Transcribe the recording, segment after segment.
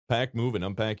Pack, move, and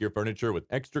unpack your furniture with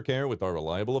extra care with our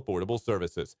reliable, affordable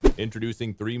services.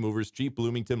 Introducing 3 Movers cheap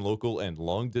Bloomington local and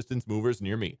long distance movers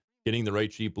near me. Getting the right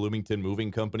cheap Bloomington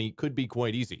moving company could be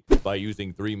quite easy. By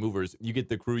using 3 Movers, you get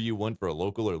the crew you want for a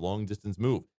local or long distance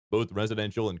move. Both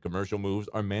residential and commercial moves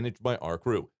are managed by our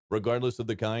crew. Regardless of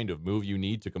the kind of move you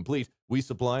need to complete, we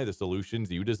supply the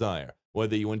solutions you desire.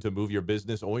 Whether you want to move your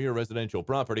business or your residential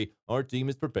property, our team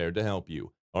is prepared to help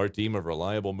you. Our team of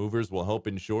reliable movers will help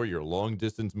ensure your long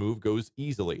distance move goes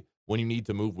easily. When you need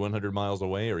to move 100 miles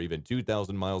away or even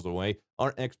 2,000 miles away,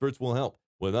 our experts will help.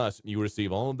 With us, you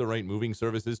receive all of the right moving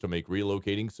services to make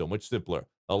relocating so much simpler.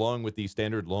 Along with the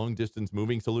standard long distance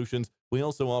moving solutions, we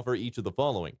also offer each of the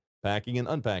following: packing and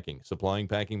unpacking, supplying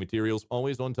packing materials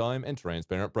always on time, and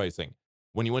transparent pricing.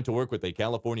 When you want to work with a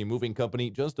California moving company,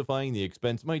 justifying the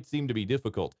expense might seem to be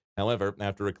difficult. However,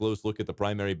 after a close look at the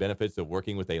primary benefits of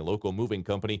working with a local moving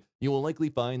company, you will likely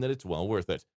find that it's well worth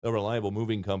it. A reliable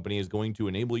moving company is going to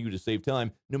enable you to save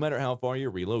time no matter how far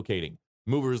you're relocating.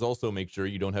 Movers also make sure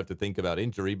you don't have to think about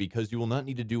injury because you will not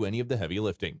need to do any of the heavy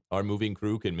lifting. Our moving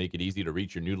crew can make it easy to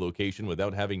reach your new location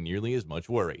without having nearly as much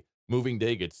worry. Moving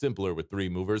day gets simpler with 3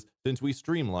 movers since we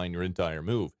streamline your entire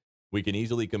move. We can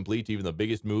easily complete even the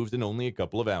biggest moves in only a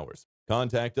couple of hours.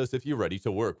 Contact us if you're ready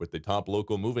to work with the top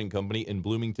local moving company in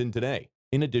Bloomington today.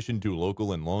 In addition to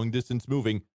local and long distance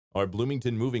moving, our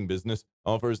Bloomington moving business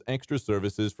offers extra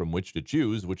services from which to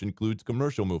choose, which includes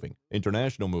commercial moving,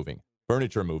 international moving,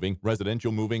 furniture moving,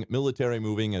 residential moving, military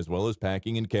moving, as well as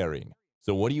packing and carrying.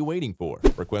 So what are you waiting for?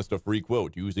 Request a free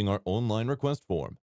quote using our online request form.